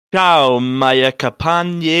Ciao, Maya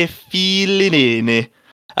Capagne Filinene,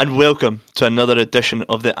 and welcome to another edition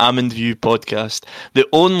of the Almond View podcast, the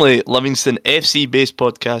only Livingston FC-based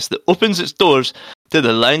podcast that opens its doors to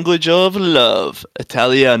the language of love,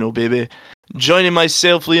 Italiano, baby. Joining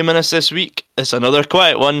myself, Liam Innes, this week, it's another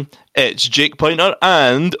quiet one. It's Jake Pointer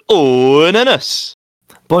and Owen Innes.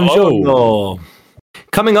 Buongiorno. Oh.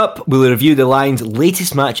 Coming up, we'll review the Lions'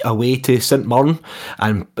 latest match away to St Murn,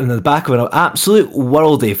 and in the back of an absolute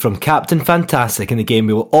worldie from Captain Fantastic in the game,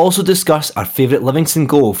 we will also discuss our favourite Livingston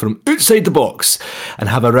goal from outside the box and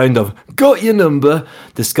have a round of Got Your Number,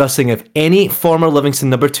 discussing if any former Livingston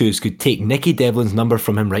number 2s could take Daddy Devlin's number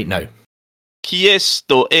from him right now.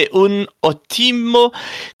 Questo è un ottimo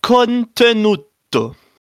contenuto.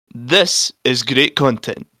 This is great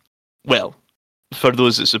content. Well, for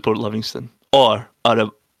those that support Livingston or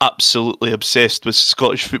are absolutely obsessed with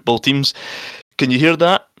Scottish football teams. Can you hear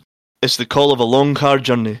that? It's the call of a long, hard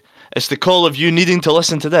journey. It's the call of you needing to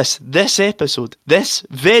listen to this episode, this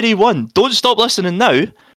very one. Don't stop listening now.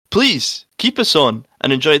 Please, keep us on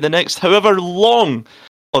and enjoy the next however long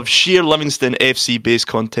of sheer Livingston FC-based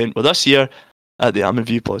content with us here at the Almond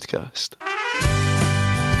View podcast.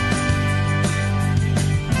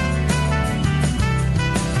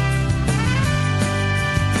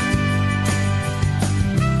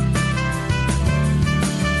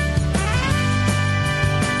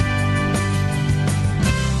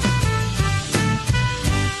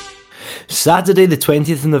 Saturday the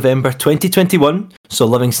 20th of November 2021 saw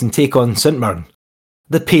Livingston take on St Murn,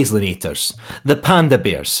 the Paislinators, the Panda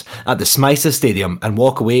Bears, at the Smythe Stadium and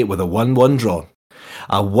walk away with a 1-1 draw.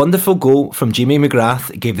 A wonderful goal from Jamie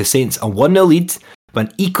McGrath gave the Saints a 1-0 lead, but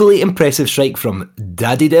an equally impressive strike from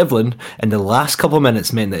Daddy Devlin in the last couple of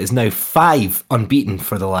minutes meant that it's now 5 unbeaten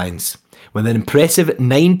for the Lions, with an impressive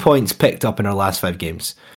 9 points picked up in our last 5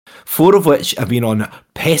 games, 4 of which have been on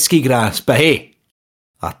pesky grass, but hey,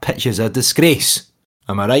 our pitch is a disgrace.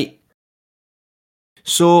 Am I right?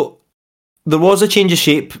 So, there was a change of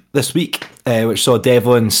shape this week, which saw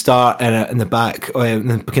Devlin start in the back,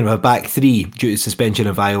 in kind of a back three due to suspension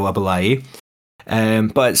of Ayo Abalaye.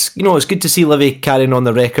 But it's good to see Livy carrying on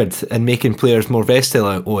the record and making players more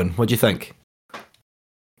versatile. Owen, what do you think?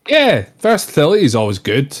 Yeah, versatility is always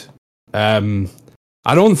good. I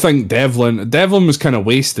don't think Devlin was kind of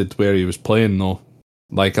wasted where he was playing though,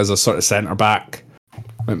 like as a sort of centre back.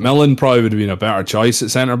 McMillan probably would have been a better choice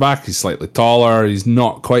at centre back. He's slightly taller. He's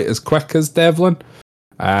not quite as quick as Devlin.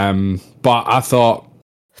 But I thought,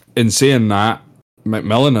 in saying that,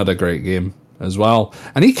 McMillan had a great game as well.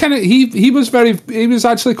 And he was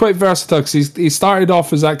actually quite versatile because he started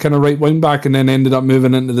off as that kind of right wing back and then ended up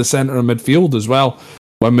moving into the centre of midfield as well.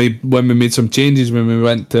 When we made some changes, when we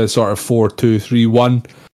went to sort of 4-2-3-1,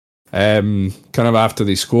 kind of after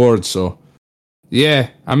they scored. So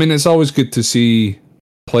yeah, I mean it's always good to see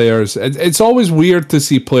players. It's always weird to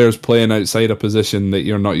see players playing outside a position that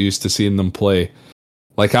you're not used to seeing them play.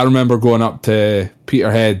 Like I remember going up to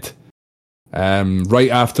Peterhead right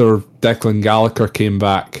after Declan Gallagher came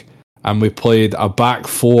back, and we played a back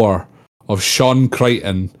four of Sean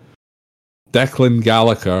Crichton, Declan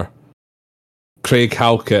Gallagher, Craig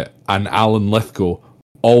Halkett and Alan Lithgow,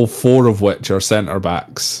 all 4 of which are centre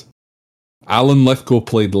backs. Alan Lithgow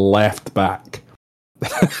played left back.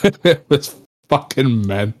 It was fucking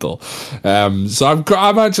mental. So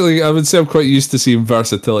I'm actually, I would say I'm quite used to seeing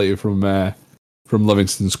versatility from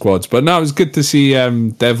Livingston squads. But no, it was good to see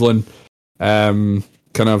Devlin kind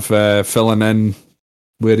of filling in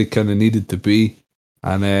where he kind of needed to be.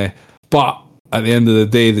 And but at the end of the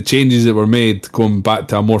day, the changes that were made, going back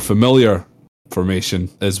to a more familiar formation,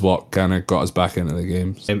 is what kind of got us back into the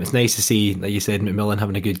game. It's nice to see, like you said, McMillan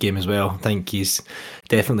having a good game as well. I think he's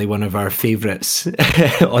definitely one of our favourites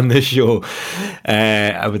on this show,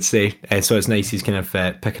 I would say. So it's nice he's kind of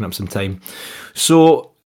picking up some time.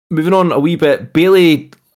 So moving on a wee bit,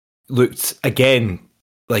 Bailey looked again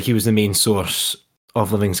like he was the main source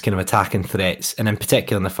of Living's kind of attacking threats, and in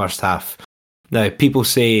particular in the first half. Now, people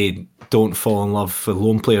say don't fall in love with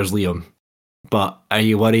lone players, Liam, but are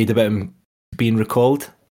you worried about him being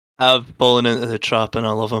recalled? I've fallen into the trap and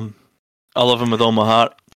I love him. I love him with all my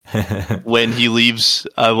heart. When he leaves,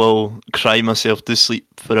 I will cry myself to sleep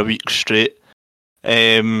for a week straight.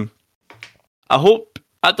 I hope,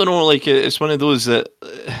 I don't know, like it's one of those that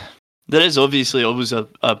there is obviously always a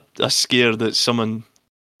scare that someone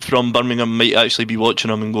from Birmingham might actually be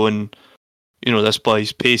watching him and going, this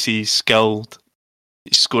boy's pacey, skilled.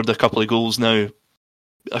 He's scored a couple of goals now,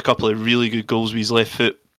 a couple of really good goals with his left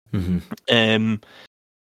foot. Mm-hmm.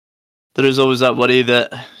 There is always that worry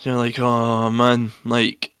that you're like, oh man,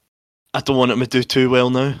 like I don't want him to do too well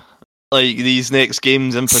now. Like these next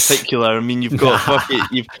games in particular. I mean, you've got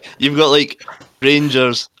you've got like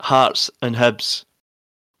Rangers, Hearts, and Hibs,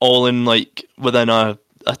 all in like within a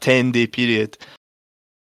 10-day period.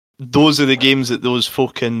 Those are the games that those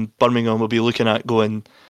folk in Birmingham will be looking at, going,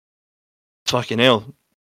 "Fucking hell,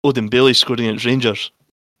 Odin Bailey scored against Rangers.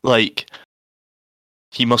 Like,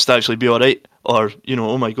 he must actually be all right." Or, you know,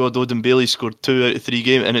 "Oh my God, Odin Bailey scored 2 out of 3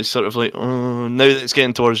 games," and it's sort of like, oh, now that it's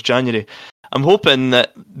getting towards January. I'm hoping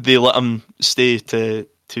that they let him stay to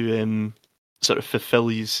sort of fulfill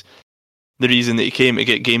the reason that he came, to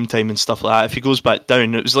get game time and stuff like that. If he goes back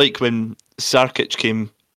down, it was like when Sarkic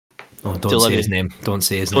came. Oh, don't say his name. Don't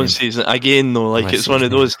say his name. Don't say his name. Again, though, like, it's one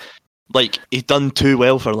of those, like, he done too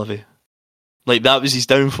well for Livy. Like, that was his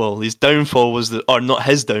downfall. His downfall was that, or not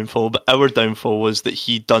his downfall, but our downfall was that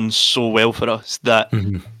he done so well for us that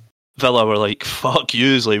Villa were like, "Fuck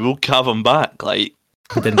yous, like, we'll have him back." Like,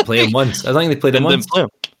 didn't play him once. I think they played him once. Didn't play him.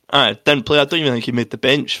 Didn't play. I don't even think he made the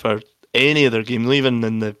bench for any other game, even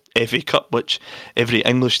in the FA Cup, which every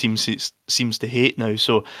English team seems to hate now.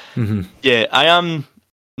 So, yeah, I am,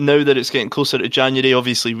 now that it's getting closer to January,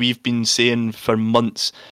 obviously we've been saying for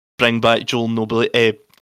months, bring back Joel Nobley,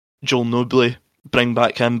 bring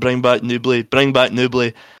back him, bring back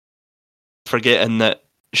Nobley, forgetting that,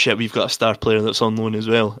 shit, we've got a star player that's on loan as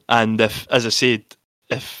well. And if, as I said,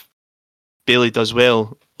 if Bailey does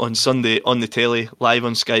well on Sunday on the telly, live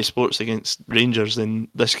on Sky Sports against Rangers, then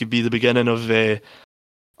this could be the beginning of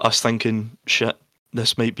us thinking, shit,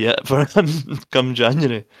 this might be it for him come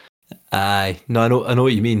January. Aye, no, I know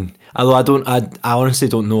what you mean. Although I honestly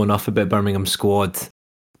don't know enough about Birmingham's squad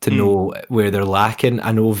to know where they're lacking.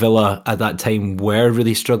 I know Villa at that time were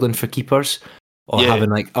really struggling for keepers, or having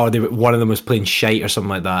like, one of them was playing shite or something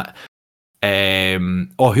like that.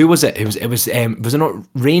 Who was it? Was it not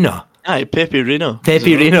Reina? Aye, Pepe Reina.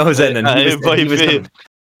 Reina was in, and he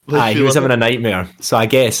was having a a nightmare. So I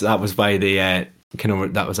guess that was why they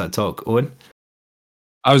that was that talk. Owen,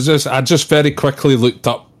 I just very quickly looked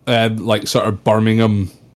up like sort of Birmingham,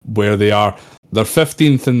 where they are. They're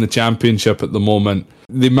 15th in the Championship at the moment.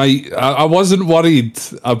 They might. I wasn't worried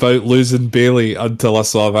about losing Bailey until I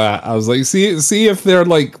saw that. I was like, see if they're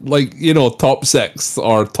like you know, top 6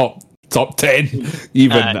 or top 10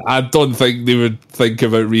 even. I don't think they would think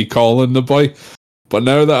about recalling the boy. But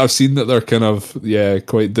now that I've seen that they're kind of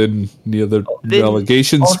quite down near the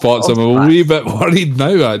relegation spots, I'm a wee bit worried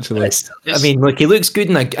now. Actually, I mean, look, he looks good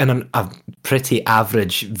in a pretty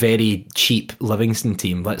average, very cheap Livingston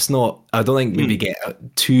team. Let's not. I don't think maybe get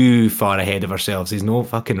too far ahead of ourselves. He's no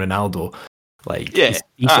fucking Ronaldo. Like, he's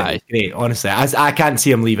decent, he's great. Honestly, I can't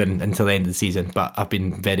see him leaving until the end of the season. But I've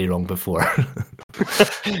been very wrong before.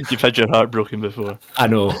 You've had your heart broken before. I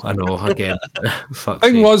know. Again,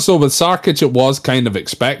 thing was though, with Sarkic, it was kind of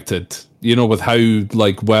expected, you know, with how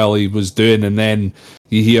like well he was doing, and then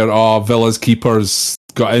you hear, Villa's keepers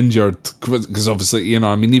got injured, because obviously, you know,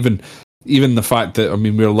 I mean, even the fact that, I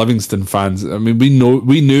mean, we're Livingston fans. I mean,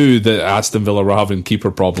 we knew that Aston Villa were having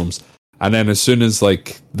keeper problems, and then as soon as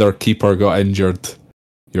like their keeper got injured,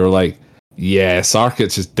 you're like, yeah,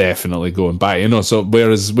 Sarkic is definitely going back, you know. So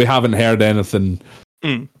whereas we haven't heard anything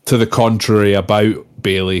to the contrary about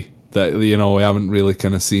Bailey, that, you know, we haven't really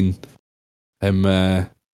kind of seen him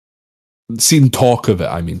seen talk of it.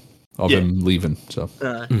 I mean, of him leaving. So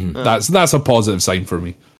that's a positive sign for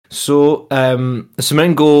me. So the St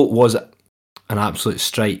Murn goal was an absolute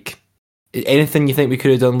strike. Anything you think we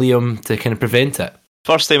could have done, Liam, to kind of prevent it?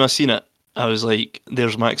 First time I seen it, I was like,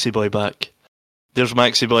 "There's Maxi Boy back. There's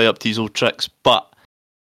Maxi Boy up to his old tricks." But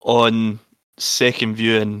on second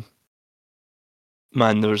viewing,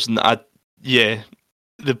 man, there was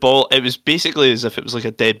the ball. It was basically as if it was like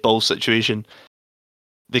a dead ball situation.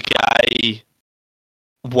 The guy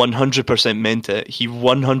 100% meant it. He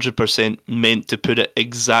 100% meant to put it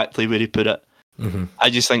exactly where he put it. I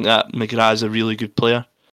just think that McGrath's a really good player,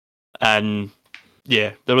 and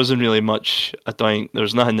there wasn't really much. I don't think there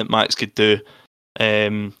was nothing that Max could do.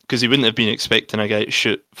 Because he wouldn't have been expecting a guy to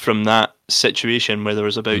shoot from that situation where there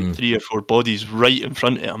was about 3 or 4 bodies right in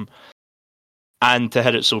front of him, and to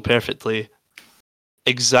hit it so perfectly,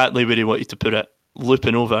 exactly where he wanted to put it,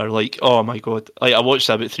 looping over. Like, oh my God! Like, I watched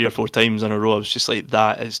that about 3 or 4 times in a row. I was just like,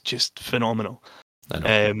 that is just phenomenal.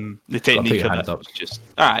 The technique of it was just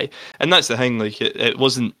and that's the thing. Like, it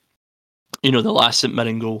wasn't, you know, the last St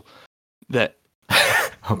Mirren goal that.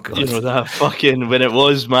 Oh God. You know, that fucking, when it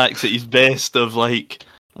was Max at his best of like,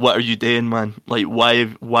 what are you doing, man? Like,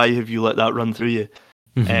 why have you let that run through you?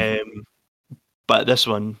 But this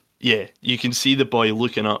one, you can see the boy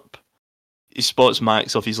looking up. He spots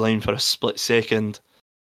Max off his line for a split second,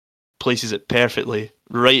 places it perfectly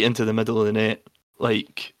right into the middle of the net.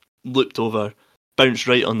 Like, looped over, bounced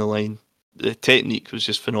right on the line. The technique was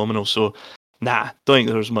just phenomenal. So, don't think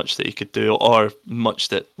there was much that he could do, or much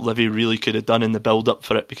that Livy really could have done in the build-up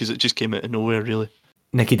for it, because it just came out of nowhere, really.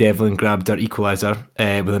 Nicky Devlin grabbed our equaliser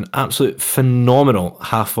with an absolute phenomenal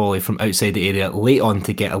half volley from outside the area late on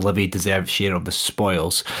to get a Livy deserved share of the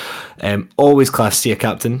spoils. Always class to see a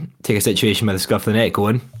captain take a situation by the scruff of the neck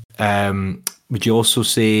going. Would you also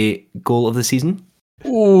say goal of the season?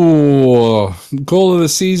 Oh, goal of the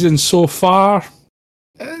season so far?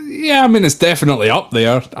 Yeah, I mean, it's definitely up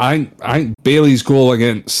there. I think Bailey's goal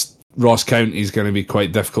against Ross County is going to be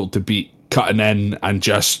quite difficult to beat, cutting in and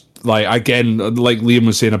just, like, again, like Liam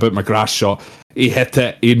was saying about McGrath's shot, he hit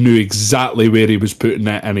it, he knew exactly where he was putting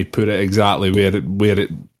it, and he put it exactly where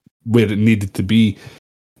it needed to be.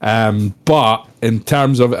 But in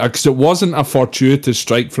terms of, because it wasn't a fortuitous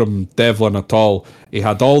strike from Devlin at all. He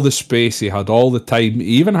had all the space, he had all the time, he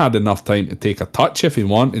even had enough time to take a touch if he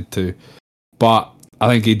wanted to. But I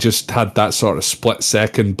think he just had that sort of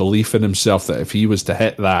split-second belief in himself that if he was to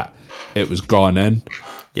hit that, it was gone in.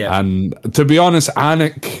 Yeah. And to be honest,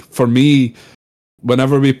 Alnwick, for me,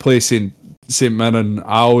 whenever we play St Mirren,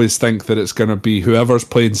 I always think that it's going to be whoever's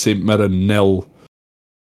playing St Mirren 0,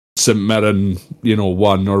 St Mirren,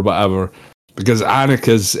 1 or whatever. Because Alnwick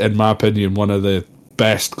is, in my opinion, one of the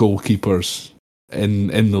best goalkeepers in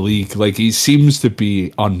the league. Like, he seems to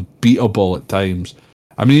be unbeatable at times.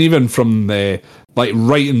 I mean, even from the, like,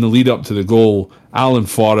 right in the lead up to the goal, Alan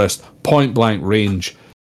Forrest, point blank range,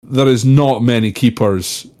 there is not many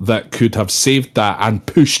keepers that could have saved that and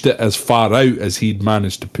pushed it as far out as he'd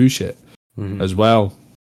managed to push it as well.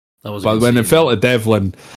 But when it fell to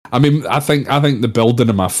Devlin, I mean, I think the building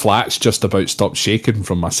in my flat's just about stopped shaking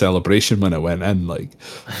from my celebration when it went in. Like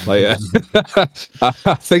I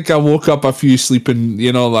think I woke up a few sleeping,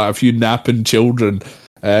 like a few napping children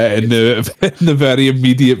in the very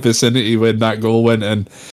immediate vicinity when that goal went in.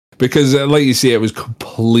 Because, like you say, it was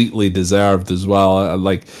completely deserved as well.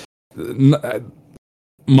 Like,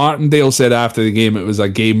 Martindale said after the game, it was a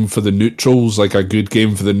game for the neutrals, like a good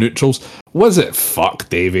game for the neutrals. Was it? Fuck,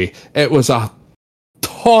 Davey. It was a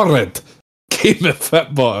torrid game of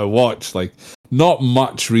football to watch. Like, not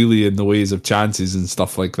much really in the ways of chances and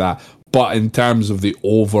stuff like that. But in terms of the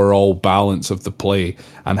overall balance of the play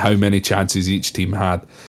and how many chances each team had,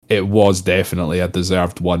 it was definitely a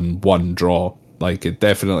deserved 1-1 draw. Like, it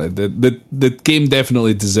definitely, the game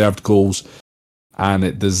definitely deserved goals, and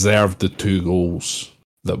it deserved the 2 goals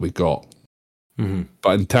that we got. Mm-hmm.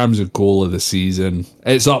 But in terms of goal of the season,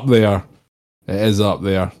 it's up there. It is up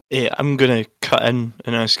there. Hey, I'm going to cut in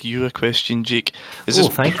and ask you a question, Jake. Is this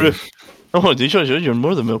proof? Oh, you're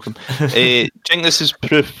more than welcome. Do you think this is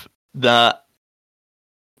proof that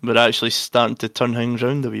we're actually starting to turn things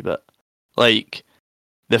around a wee bit? Like,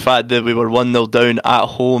 the fact that we were 1-0 down at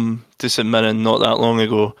home to St Mirren not that long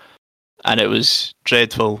ago, and it was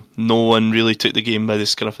dreadful. No one really took the game by the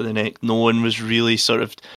scruff of the neck. No one was really sort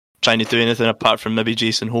of trying to do anything apart from maybe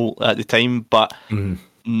Jason Holt at the time. But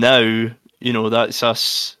now, that's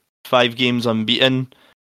us 5 games unbeaten.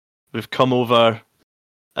 We've come over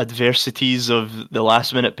adversities of the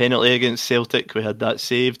last minute penalty against Celtic. We had that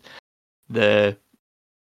saved.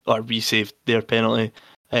 We saved their penalty.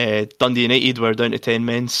 Dundee United were down to 10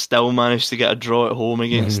 men, still managed to get a draw at home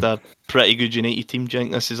against a pretty good United team. Do you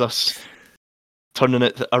think this is us turning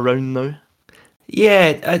it around now?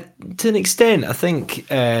 Yeah, to an extent. I think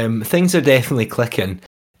things are definitely clicking.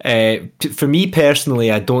 For me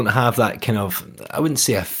personally, I don't have that kind of, I wouldn't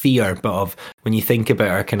say a fear, but of when you think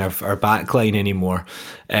about our back line anymore.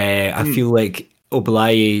 I feel like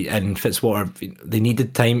Obalaye and Fitzwater, they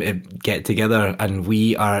needed time to get together, and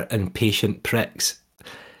we are impatient pricks.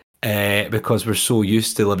 Because we're so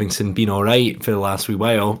used to Livingston being alright for the last wee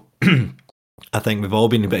while. I think we've all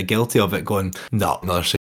been a bit guilty of it, going, no, another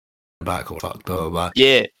back, fuck, blah, blah, blah.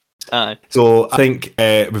 Yeah. So I think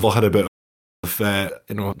we've all had a bit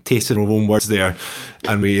of tasting our own words there,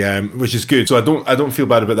 and we which is good. So I don't feel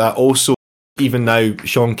bad about that. Also, even now,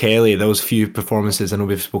 Sean Kelly, those few performances, I know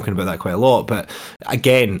we've spoken about that quite a lot, but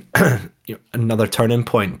again, another turning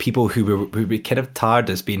point. People who we kind of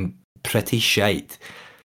tarred as being pretty shite,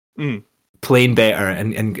 playing better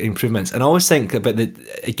and improvements. And I always think about the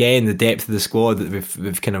depth of the squad that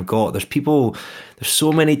we've kind of got. There's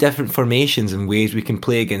so many different formations and ways we can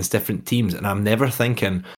play against different teams, and I'm never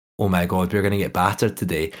thinking, oh my god, we're going to get battered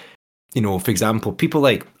today. For example, people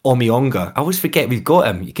like Omionga, I always forget we've got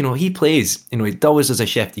him. He plays, he always does a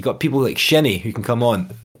shift. You've got people like Shinnie who can come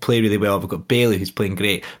on, play really well. We've got Bailey who's playing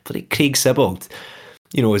great. But like Craig Sibbald,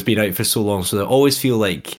 has been out for so long, so I always feel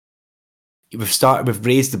like we've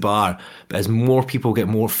raised the bar, but as more people get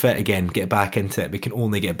more fit again, get back into it, we can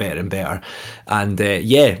only get better and better. And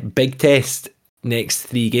big test next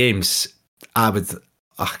 3 games. We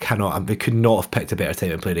could not have picked a better time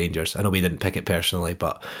to play Rangers. I know we didn't pick it personally,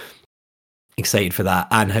 but excited for that.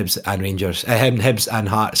 And Hibs and Rangers, Hibs and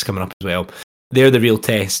Hearts coming up as well. They're the real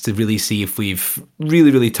test to really see if we've really,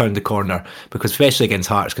 really turned the corner, because especially against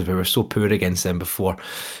Hearts, because we were so poor against them before.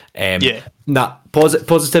 Positive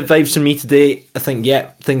vibes from me today. I think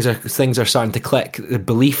things are starting to click. The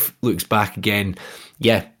belief looks back again.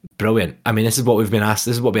 Yeah, brilliant. I mean, this is what we've been asked.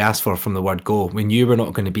 This is what we asked for from the word go. We knew we're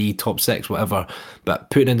not going to be top 6, whatever, but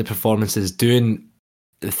putting in the performances, doing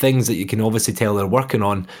the things that you can obviously tell they're working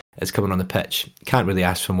on, is coming on the pitch. Can't really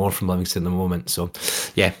ask for more from Livingston at the moment. So,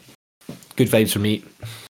 yeah. Good vibes from me.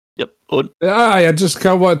 Yep. I just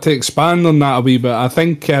kind of want to expand on that a wee bit. I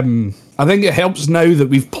think it helps now that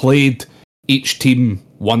we've played each team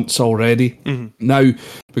once already. Mm-hmm. Now,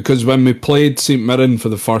 because when we played St Murn for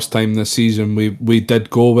the first time this season, we did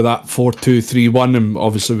go with that 4-2-3-1, and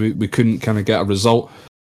obviously we couldn't kind of get a result.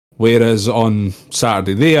 Whereas on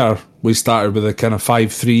Saturday there, we started with a kind of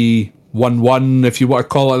 5-3-1-1, if you want to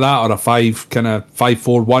call it that, or a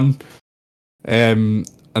 5-4-1.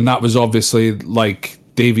 And that was obviously like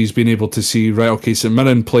Davy's been able to see, right, okay, St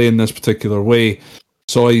Mirren playing this particular way.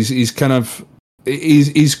 So he's got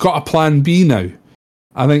a plan B now.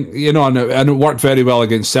 I think, and it worked very well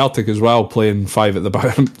against Celtic as well, playing 5 at the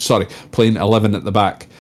back. Playing 11 at the back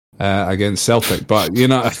against Celtic. But,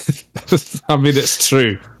 I mean, it's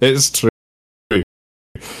true. It's true.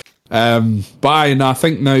 But I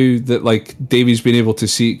think now that like Davy's been able to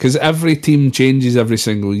see, because every team changes every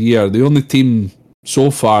single year. The only team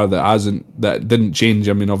so far that didn't change,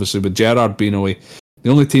 I mean, obviously with Gerrard being away,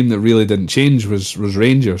 the only team that really didn't change was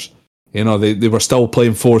Rangers. They were still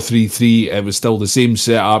playing 4-3-3. It was still the same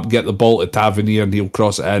setup. Get the ball to Tavernier and he'll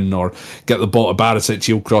cross it in, or get the ball to Barisic,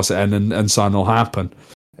 he'll cross it in, and something will happen.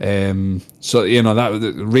 So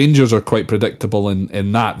that Rangers are quite predictable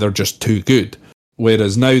in that they're just too good.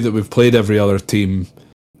 Whereas now that we've played every other team,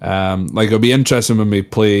 it'll be interesting when we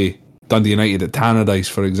play Dundee United at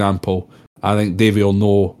Tannadice, for example. I think Davey will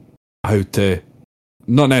know how to,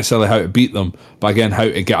 not necessarily how to beat them, but again how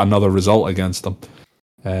to get another result against them.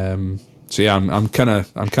 So yeah, I'm kind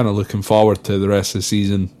of looking forward to the rest of the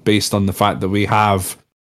season based on the fact that we have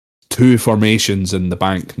 2 formations in the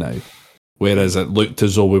bank now, whereas it looked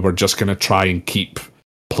as though we were just going to try and keep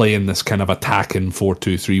playing this kind of attacking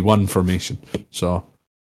 4-2-3-1 formation. So,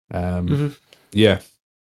 yeah.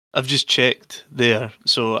 I've just checked there.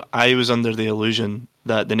 So I was under the illusion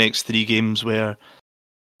that the next 3 games were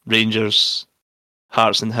Rangers,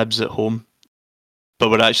 Hearts and Hibs at home, but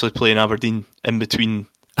we're actually playing Aberdeen in between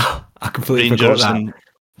I completely Rangers forgot that. and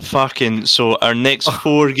fucking. So our next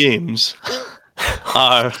 4 games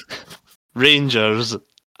are Rangers,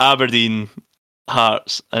 Aberdeen,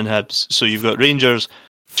 Hearts and Hibs. So you've got Rangers,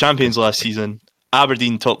 champions last season,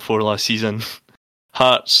 Aberdeen top 4 last season,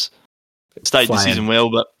 Hearts started the season well,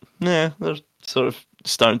 but they're sort of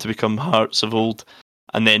starting to become Hearts of old,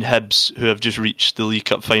 and then Hibs, who have just reached the League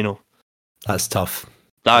Cup final. That's tough.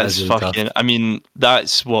 That's really fucking tough. I mean,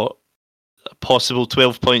 that's what a possible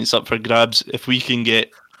 12 points up for grabs if we can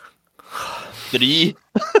get 3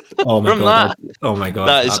 Oh my from god! that. Oh my god!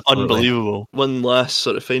 That is absolutely unbelievable. One last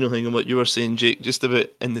sort of final thing on what you were saying, Jake, just about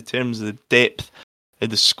in the terms of the depth of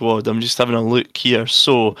the squad. I'm just having a look here.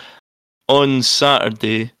 So on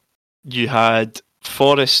Saturday, you had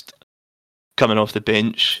Forrest coming off the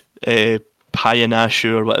bench,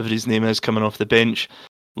 Payanashu or whatever his name is coming off the bench,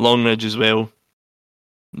 Longridge as well.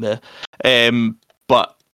 But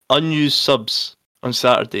unused subs on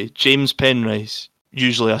Saturday: James Penrice,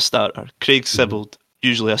 usually a starter; Craig Sibbald,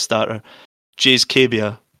 usually a starter; Jays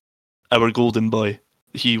Cabia, our golden boy.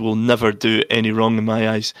 He will never do any wrong in my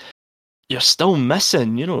eyes. You're still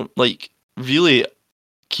missing, really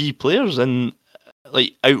key players, and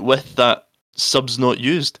out with that subs not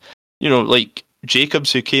used.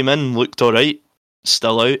 Jacobs, who came in, looked alright,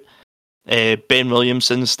 still out. Ben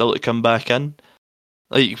Williamson still to come back in.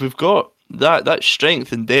 We've got that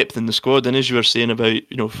strength and depth in the squad, and as you were saying about,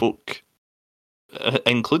 folk,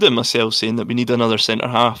 including myself, saying that we need another centre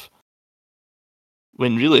half,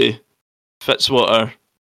 when really Fitzwater,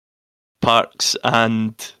 Parks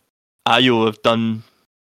and Ayo have done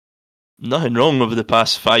nothing wrong over the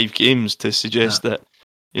past 5 games to suggest that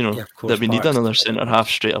that we need another centre half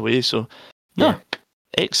straight away. So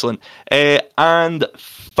excellent. And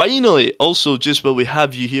finally, also, just while we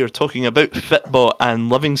have you here talking about Fitbot and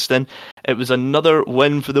Livingston, it was another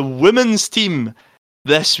win for the women's team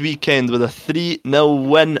this weekend with a 3-0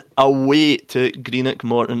 win away to Greenock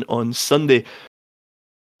Morton on Sunday.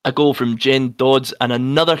 A goal from Jen Dodds and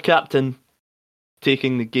another captain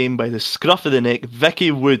taking the game by the scruff of the neck, Vicky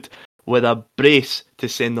Wood, with a brace to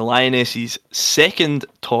send the Lionesses second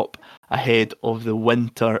top ahead of the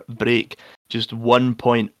winter break. Just 1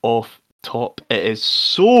 point off top. It is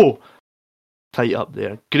so tight up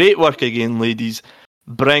there. Great work again, ladies.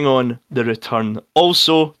 Bring on the return.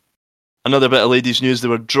 Also, another bit of ladies' news, they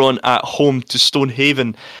were drawn at home to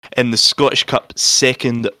Stonehaven in the Scottish Cup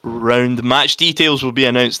second round. Match details will be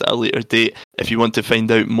announced at a later date. If you want to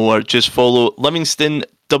find out more, just follow Livingston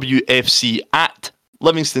WFC at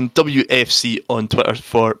Livingston WFC on Twitter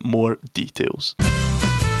for more details.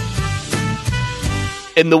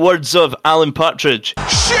 In the words of Alan Partridge,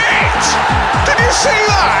 shit! Did you see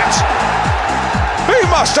that? He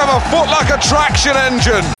must have a foot like a traction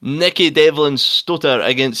engine. Nicky Devlin's stotter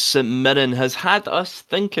against St Mirren has had us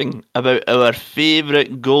thinking about our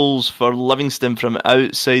favourite goals for Livingston from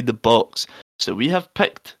outside the box. So we have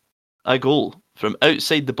picked a goal from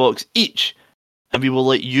outside the box each, and we will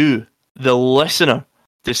let you, the listener,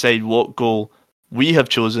 decide what goal we have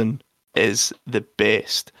chosen is the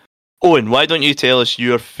best. Owen, why don't you tell us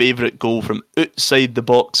your favourite goal from outside the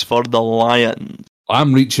box for the Lions?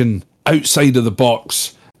 I'm reaching outside of the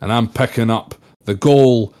box and I'm picking up the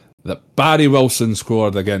goal that Barry Wilson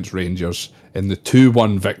scored against Rangers in the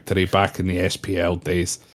 2-1 victory back in the SPL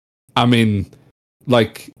days. I mean,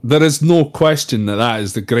 like, there is no question that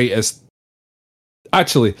is the greatest.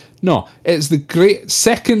 Actually, no, it's the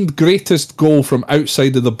second greatest goal from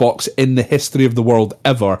outside of the box in the history of the world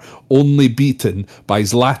ever, only beaten by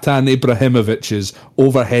Zlatan Ibrahimovic's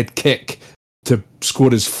overhead kick to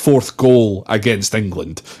score his fourth goal against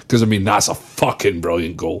England. Because, I mean, that's a fucking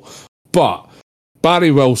brilliant goal. But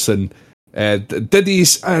Barry Wilson, Didi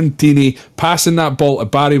Santini passing that ball to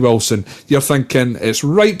Barry Wilson, you're thinking it's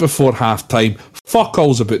right before half-time, fuck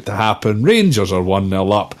all's about to happen, Rangers are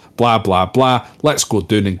 1-0 up, blah, blah, blah, let's go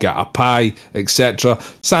down and get a pie, etc.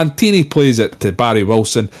 Santini plays it to Barry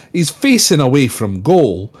Wilson, he's facing away from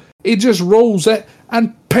goal, he just rolls it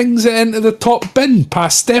and pings it into the top bin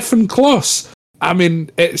past Stefan Kloss. I mean,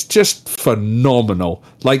 it's just phenomenal.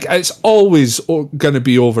 Like, it's always going to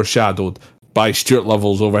be overshadowed by Stuart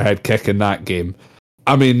Lovell's overhead kick in that game.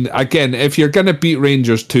 I mean, again, if you're going to beat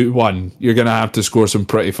Rangers 2-1, you're going to have to score some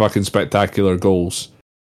pretty fucking spectacular goals.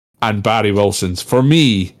 And Barry Wilson's, for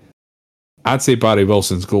me, I'd say Barry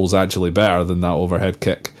Wilson's goal's actually better than that overhead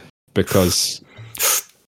kick, because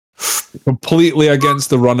completely against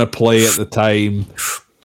the run of play at the time.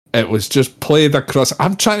 It was just played across.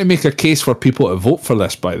 I'm trying to make a case for people to vote for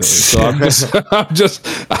this, by the way. So I'm just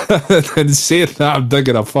and saying that I'm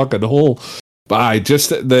digging a fucking hole. But just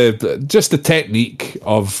the technique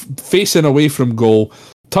of facing away from goal,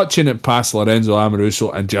 touching it past Lorenzo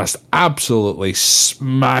Amoruso, and just absolutely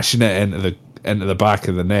smashing it into the back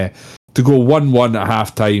of the net to go 1-1 at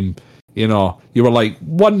half time. You know, you were like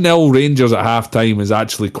 1-0 Rangers at half time is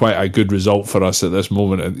actually quite a good result for us at this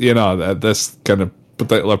moment. You know, at this kind of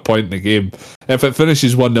particular point in the game. If it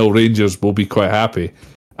finishes 1-0 Rangers, we'll be quite happy.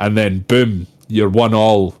 And then boom, you're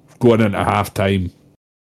 1-1 going into half time.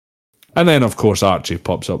 And then of course Archie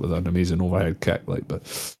pops up with an amazing overhead kick.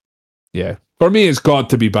 But yeah, for me it's got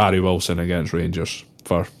to be Barry Wilson against Rangers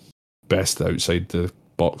for best outside the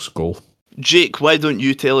box goal. Jake, why don't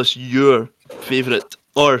you tell us your favourite,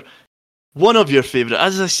 or one of your favourite?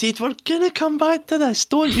 As I said, we're gonna come back to this,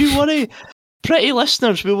 don't you worry. Pretty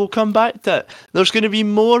listeners, we will come back to it. There's going to be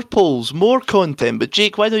more polls, more content. But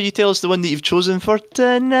Jake, why don't you tell us the one that you've chosen for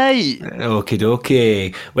tonight? Okie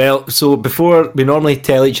dokie. Well, so before, we normally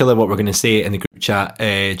tell each other what we're going to say in the group chat,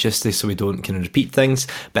 just so we don't kind of repeat things.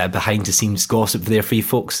 Bit of behind the scenes gossip there for you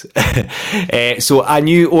folks. So I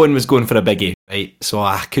knew Owen was going for a biggie, right? So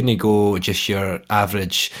I couldn't go just your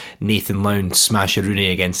average Nathan Lown smasher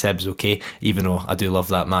Rooney against Hibs, okay? Even though I do love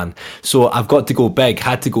that man. So I've got to go big.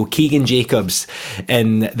 Had to go Keegan Jacobs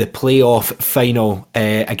in the playoff final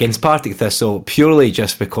against Partick Thistle, purely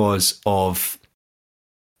just because of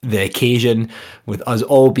the occasion, with us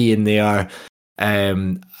all being there.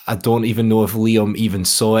 I don't even know if Liam even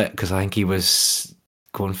saw it, because I think he was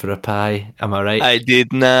going for a pie. Am I right? I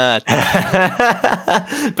did not.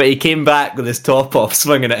 But he came back with his top off,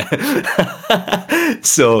 swinging it.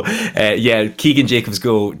 So, yeah, Keegan Jacobs'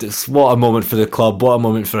 goal. Just what a moment for the club. What a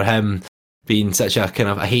moment for him, being such a kind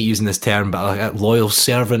of, I hate using this term, but like a loyal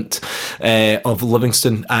servant of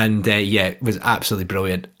Livingston. And yeah, it was absolutely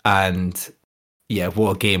brilliant. And yeah,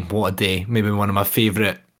 what a game, what a day. Maybe one of my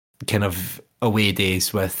favourite kind of away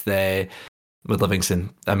days with with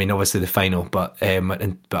Livingston. I mean, obviously the final, but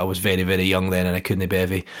I was very, very young then and I couldn't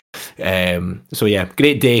bevy. So yeah,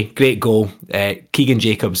 great day, great goal. Keegan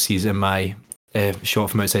Jacobs, he's in my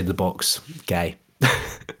shot from outside the box guy.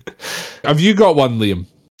 Have you got one, Liam?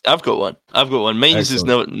 I've got one. Mine's is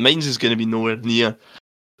going to be nowhere near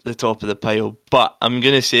the top of the pile, but I'm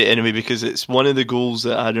going to say it anyway because it's one of the goals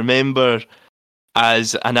that I remember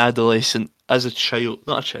as an adolescent, as a child,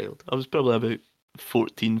 not a child, I was probably about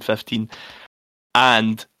 14, 15,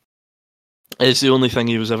 and it's the only thing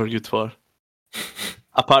he was ever good for,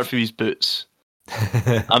 apart from his boots.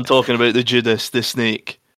 I'm talking about the Judas, the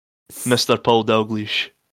Snake, Mr. Paul Dalglish.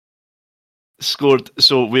 Scored,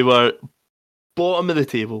 so we were bottom of the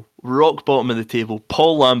table, rock bottom of the table,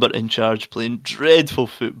 Paul Lambert in charge, playing dreadful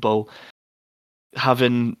football,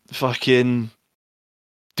 having fucking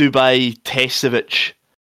Dubai Tesovic.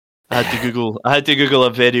 I had to Google a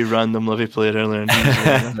very random Livy player earlier,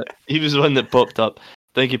 and he was the one that popped up.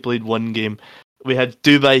 I think he played one game. We had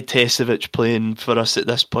Dubai Tesovic playing for us at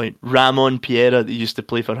this point. Ramon Piera, that used to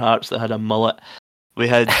play for Hearts, that had a mullet. We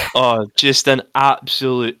had just an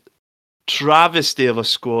absolute travesty of a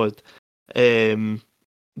squad.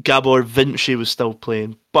 Gabor Vinci was still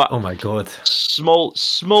playing, but oh my god,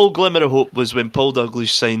 small glimmer of hope was when Paul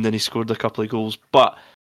Dalglish signed and he scored a couple of goals. But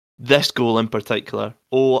this goal in particular,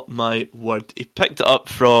 oh my word, he picked it up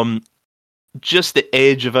from just the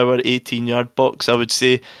edge of our 18-yard box, I would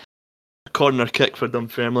say. A corner kick for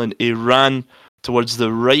Dunfermline. He ran towards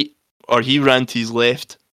the right, or he ran to his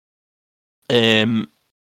left,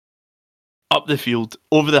 up the field,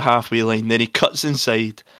 over the halfway line, then he cuts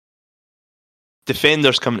inside.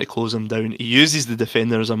 Defenders coming to close him down. He uses the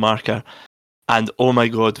defender as a marker, and oh my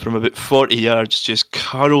god, from about 40 yards, just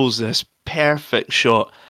curls this perfect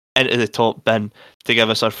shot into the top bin to give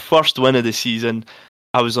us our first win of the season.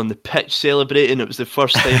 I was on the pitch celebrating. It was the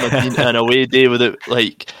first time I'd been to an away day without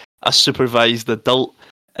like a supervised adult.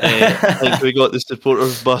 Like we got the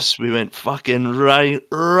supporters bus, we went fucking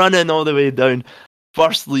running all the way down.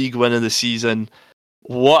 First league win of the season.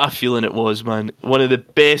 What a feeling it was, man. One of the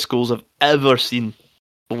best goals I've ever seen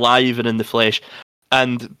live and in the flesh.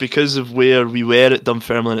 And because of where we were at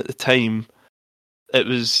Dunfermline at the time, they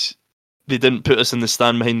didn't put us in the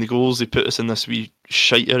stand behind the goals, they put us in this wee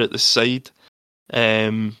shiter at the side.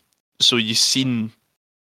 So you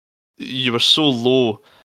were so low,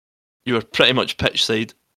 you were pretty much pitch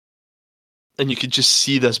side, and you could just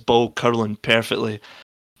see this ball curling perfectly.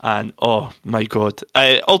 And oh my god,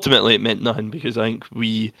 ultimately it meant nothing because I think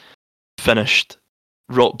we finished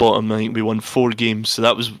rock bottom. I think we won 4 games, so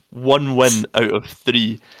that was 1 win out of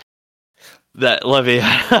 3 that Livy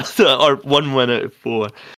had, or 1 win out of 4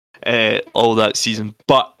 all that season.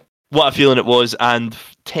 But what a feeling it was, and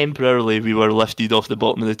temporarily we were lifted off the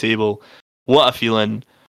bottom of the table. What a feeling.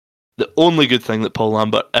 The only good thing that Paul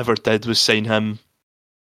Lambert ever did was sign him,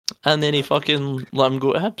 and then he fucking let him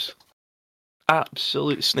go to Hibs.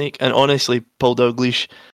 Absolute snake. And honestly, Paul Dalglish,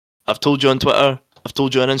 I've told you on Twitter, I've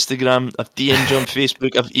told you on Instagram, I've DM'd you on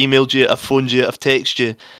Facebook, I've emailed you, I've phoned you, I've texted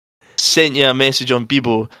you, sent you a message on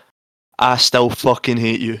Bebo. I still fucking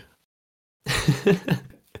hate you.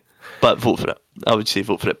 But vote for it. I would say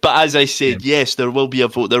vote for it. But as I said, yes, there will be a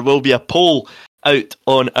vote. There will be a poll out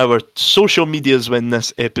on our social medias when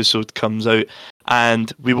this episode comes out.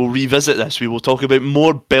 And we will revisit this. We will talk about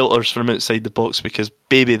more belters from outside the box because,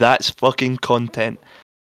 baby, that's fucking content.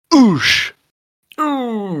 Oosh!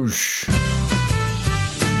 Oosh!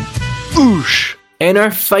 Oosh! In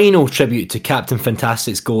our final tribute to Captain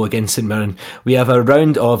Fantastic's goal against St Murn, we have a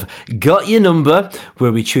round of Got Your Number,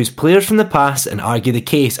 where we choose players from the past and argue the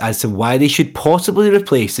case as to why they should possibly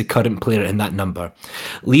replace the current player in that number.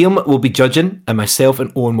 Liam will be judging, and myself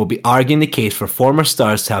and Owen will be arguing the case for former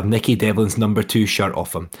stars to have Nicky Devlin's number 2 shirt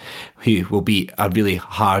off him, who will be a really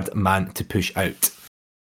hard man to push out.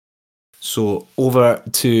 So over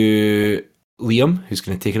to Liam, who's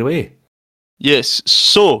going to take it away. Yes,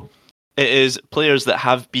 so it is players that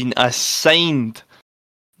have been assigned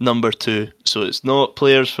number 2. So it's not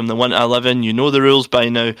players from the 1 to 11. You know the rules by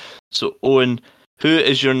now. So Owen, who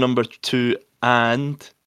is your number 2 and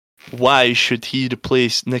why should he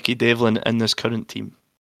replace Nicky Devlin in this current team?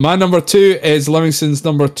 My number 2 is Livingston's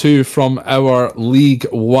number 2 from our League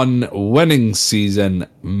 1 winning season,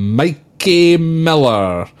 Mikey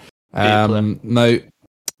Miller. Now,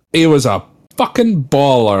 he was a fucking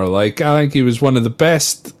baller. Like, I think he was one of the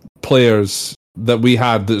best players that we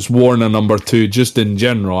had that's worn a number 2 just in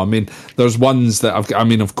general. I mean, there's ones that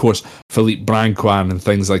of course, Philippe Brancoin and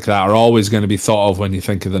things like that are always going to be thought of when you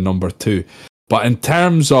think of the number 2. But in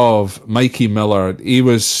terms of Mikey Miller, he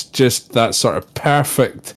was just that sort of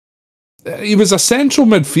perfect he was a central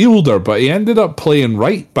midfielder, but he ended up playing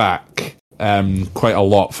right back quite a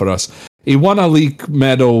lot for us. He won a league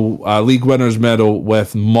winners medal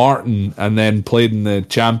with Martin, and then played in the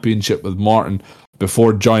championship with Martin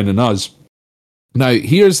before joining us. Now,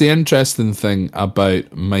 here's the interesting thing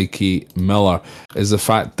about Mikey Miller, is the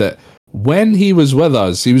fact that when he was with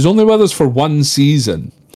us, he was only with us for one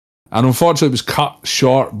season, and unfortunately was cut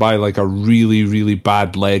short by like a really, really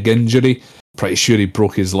bad leg injury. Pretty sure he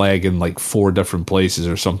broke his leg in like 4 different places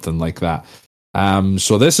or something like that.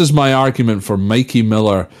 So this is my argument for Mikey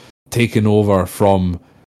Miller taking over from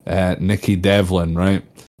Nicky Devlin, right?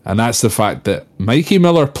 And that's the fact that Mikey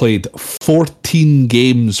Miller played 14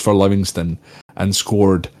 games for Livingston and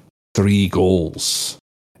scored 3 goals,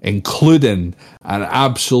 including an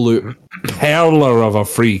absolute perler of a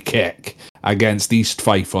free kick against East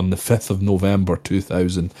Fife on the 5th of November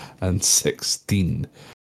 2016.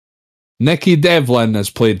 Nicky Devlin has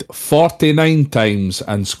played 49 times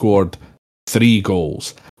and scored 3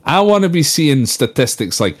 goals. I want to be seeing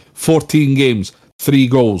statistics like 14 games, 3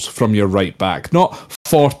 goals from your right back, not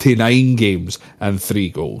 49 games and 3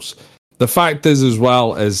 goals. The fact is as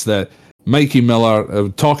well is that Mikey Miller,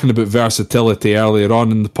 talking about versatility earlier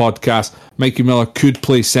on in the podcast, Mikey Miller could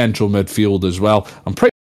play central midfield as well. I'm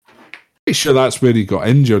pretty sure that's where he got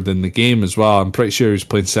injured in the game as well. I'm pretty sure he was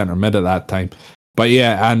playing centre mid at that time. But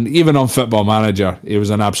yeah, and even on Football Manager, he was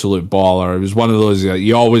an absolute baller. He was one of those that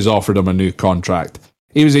you always offered him a new contract.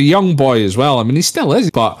 He was a young boy as well. I mean, he still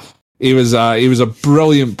is, but he was a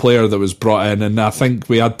brilliant player that was brought in. And I think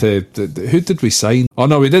we had to who did we sign? Oh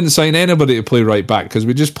no, we didn't sign anybody to play right back because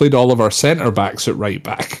we just played all of our centre backs at right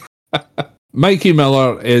back. Mikey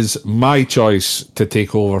Miller is my choice to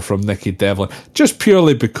take over from Nicky Devlin, just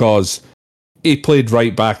purely because he played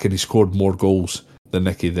right back and he scored more goals than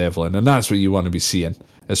Nicky Devlin, and that's what you want to be seeing,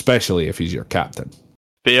 especially if he's your captain.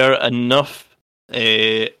 Fair enough.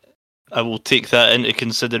 I will take that into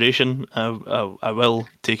consideration. I will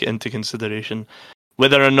take it into consideration.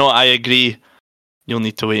 Whether or not I agree, you'll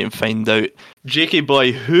need to wait and find out. JK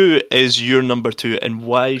Boy, who is your number 2, and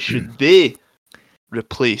why should they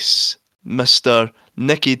replace Mr.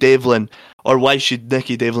 Nicky Devlin, or why should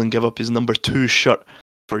Nicky Devlin give up his number 2 shirt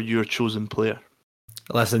for your chosen player?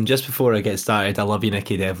 Listen, just before I get started, I love you,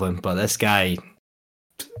 Nicky Devlin, but this guy,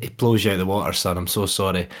 he blows you out of the water, son. I'm so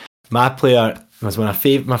sorry. My player was my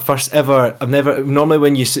first ever. I've never normally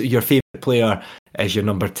when your favourite player is your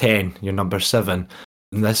number 10, your number 7.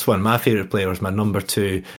 And this one, my favourite player was my number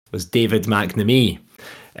 2 was David McNamee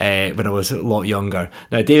when I was a lot younger.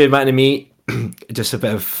 Now, David McNamee, just a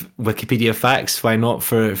bit of Wikipedia facts. Why not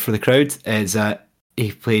for the crowd? Is that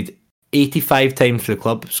he played 85 times for the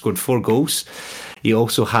club, scored 4 goals. He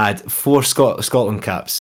also had 4 Scotland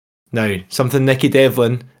caps. Now, something Nicky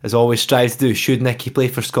Devlin has always strived to do. Should Nicky play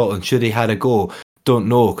for Scotland? Should he had a go? Don't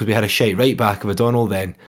know, because we had a shite right back of O'Donnell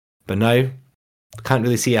then. But now, can't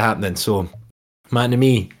really see it happening. So,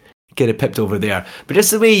 McNamee, get it pipped over there. But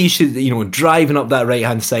just the way you should, driving up that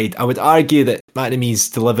right-hand side, I would argue that McNamee's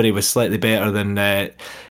delivery was slightly better than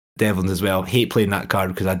Devlin's as well. Hate playing that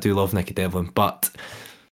card because I do love Nicky Devlin, but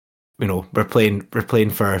we're playing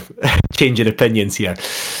for changing opinions here.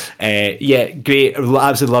 Yeah, great.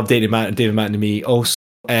 Absolutely love David McNamee. Also,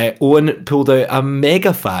 Owen pulled out a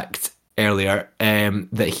mega fact earlier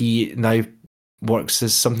that he now works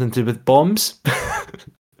as something to do with bombs.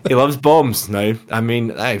 He loves bombs now. I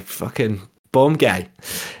mean, fucking bomb guy.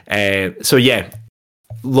 So yeah,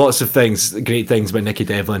 lots of things, great things about Nicky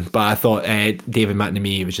Devlin, but I thought David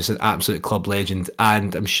McNamee was just an absolute club legend.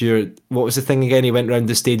 And I'm sure, what was the thing again? He went around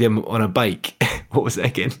the stadium on a bike. What was it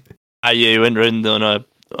again? Yeah, he went round on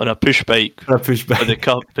a push bike. On a push bike. With a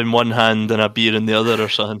cup in one hand and a beer in the other or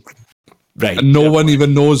something. Right. And no one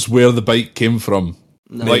even knows where the bike came from.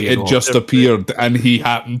 No, like, it just appeared and he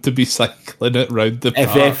happened to be cycling it round the park.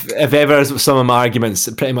 If ever some of my arguments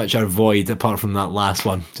pretty much are void, apart from that last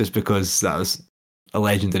one, just because that was a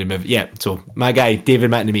legendary move. Yeah, so my guy,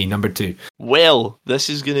 David McNamee, number 2. Well, this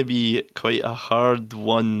is going to be quite a hard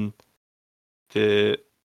one to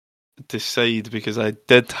decide because I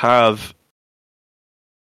did have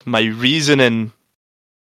my reasoning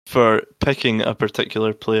for picking a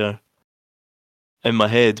particular player in my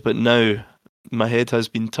head, but now my head has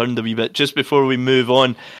been turned a wee bit. Just before we move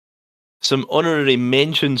on, some honorary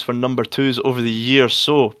mentions for number 2s over the years.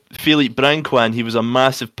 So, Philippe Brancoin, he was a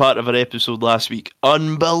massive part of our episode last week.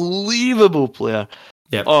 Unbelievable player.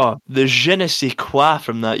 Yep. Oh, the je ne sais quoi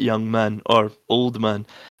from that young man, or old man,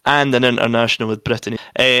 and an international with Brittany.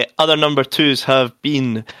 Other number 2s have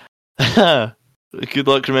been, good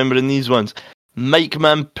luck remembering these ones, Mike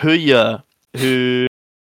Mampuya, who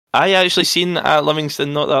I actually seen at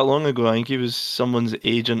Livingston not that long ago. I think he was someone's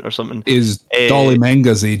agent or something. Is Dolly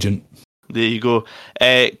Menga's agent. There you go.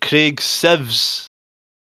 Craig Sivs.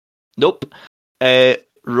 Nope.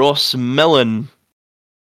 Ross Millen.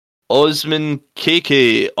 Osman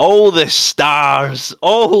Keke. All the stars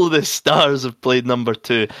have played number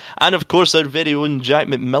 2. And of course our very own Jack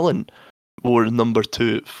McMillan wore number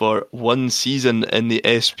 2 for one season in the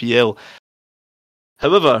SPL.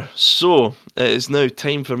 However, so it is now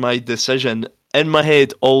time for my decision. In my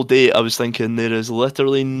head all day I was thinking there is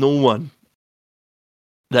literally no one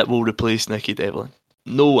that will replace Nicky Devlin.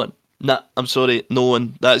 No one. Nah, I'm sorry, no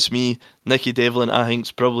one. That's me. Nicky Devlin, I think,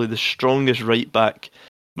 is probably the strongest right back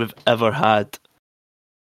we've ever had.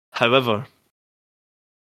 However,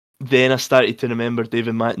 then I started to remember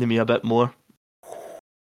David McNamee a bit more.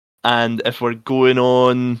 And if we're going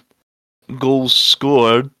on goals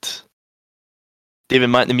scored, David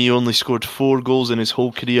McNamee only scored 4 goals in his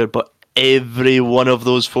whole career, but every one of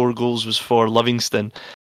those 4 goals was for Livingston.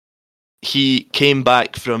 He came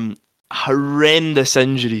back from horrendous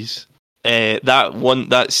injuries.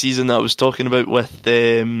 That season that I was talking about with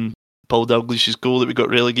Paul Dalglish's goal that we got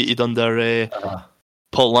relegated under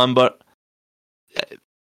Paul Lambert.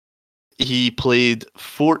 He played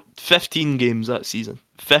 15 games that season.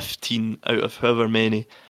 15 out of however many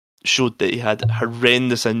showed that he had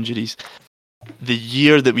horrendous injuries. The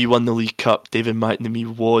year that we won the League Cup, David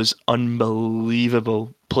McNamee was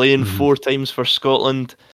unbelievable. Playing 4 times for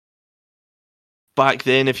Scotland. Back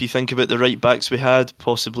then, if you think about the right backs we had,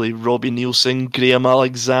 possibly Robbie Nielsen, Graham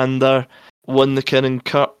Alexander, won the Kinnan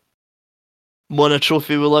Cup, won a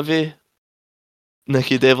trophy with Livy.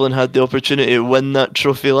 Nicky Devlin had the opportunity to win that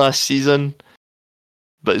trophy last season,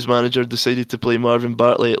 but his manager decided to play Marvin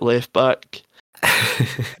Bartley at left back.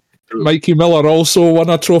 Mikey Miller also won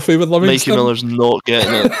a trophy with Livingston. Mikey Miller's not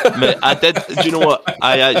getting it. I did. Do you know what?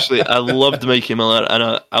 I loved Mikey Miller,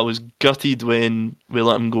 and I was gutted when we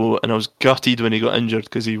let him go, and I was gutted when he got injured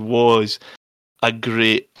because he was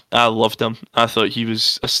I loved him. I thought he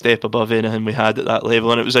was a step above anything we had at that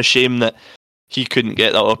level, and it was a shame that he couldn't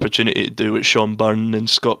get that opportunity to do what Sean Byrne and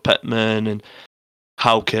Scott Pittman and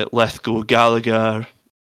Halkett, Lithgow, Gallagher,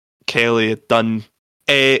 Kelly had done.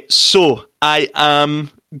 So I am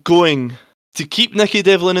going to keep Nicky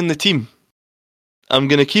Devlin in the team. I'm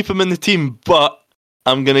going to keep him in the team, but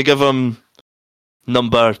I'm going to give him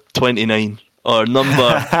number 29 or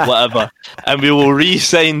number whatever, and we will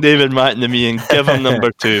re-sign David McNamee and give him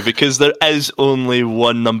number 2, because there is only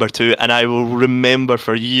one number 2, and I will remember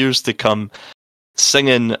for years to come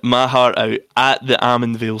singing my heart out at the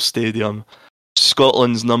Almondvale Stadium,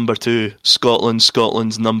 Scotland's number 2,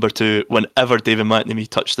 Scotland's number 2, whenever David McNamee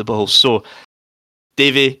touched the ball. So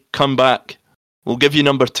Davey, come back. We'll give you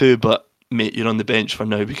number 2, but mate, you're on the bench for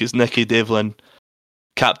now, because Nicky Devlin,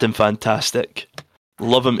 Captain Fantastic,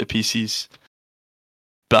 love him to pieces.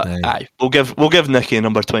 But aye, we'll give Nicky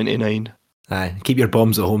number 29. Aye, keep your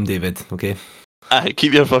bombs at home, David. Okay. Aye,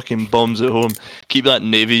 keep your fucking bombs at home. Keep that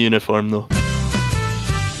Navy uniform though.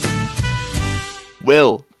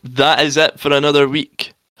 Well, that is it for another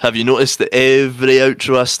week. Have you noticed that every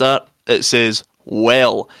outro I start, it says,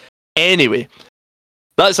 well. Anyway,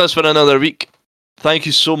 that's us for another week. Thank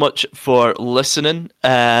you so much for listening,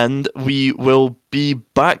 and we will be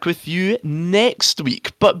back with you next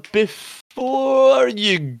week. But before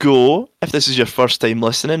you go, if this is your first time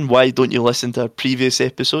listening, why don't you listen to our previous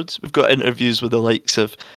episodes? We've got interviews with the likes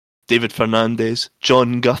of David Fernandez,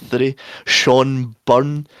 John Guthrie, Sean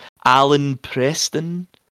Byrne, Alan Preston,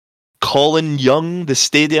 Colin Young, the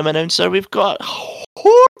stadium announcer. We've got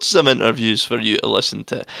hordes of interviews for you to listen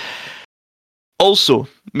to. Also,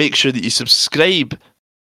 make sure that you subscribe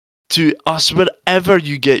to us wherever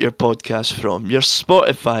you get your podcast from. Your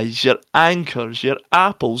Spotifys, your Anchors, your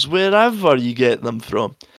Apples, wherever you get them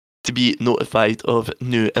from, to be notified of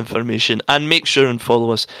new information. And make sure and follow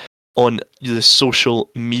us on the social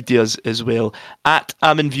medias as well. At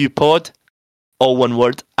AmmonViewPod, all one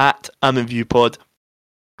word, at AmmonViewPod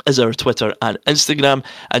is our Twitter and Instagram.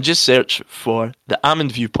 And just search for the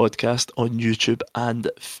AmmonView Podcast on YouTube and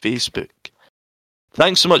Facebook.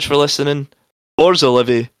 Thanks so much for listening. Borza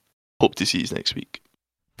Livy. Hope to see you next week.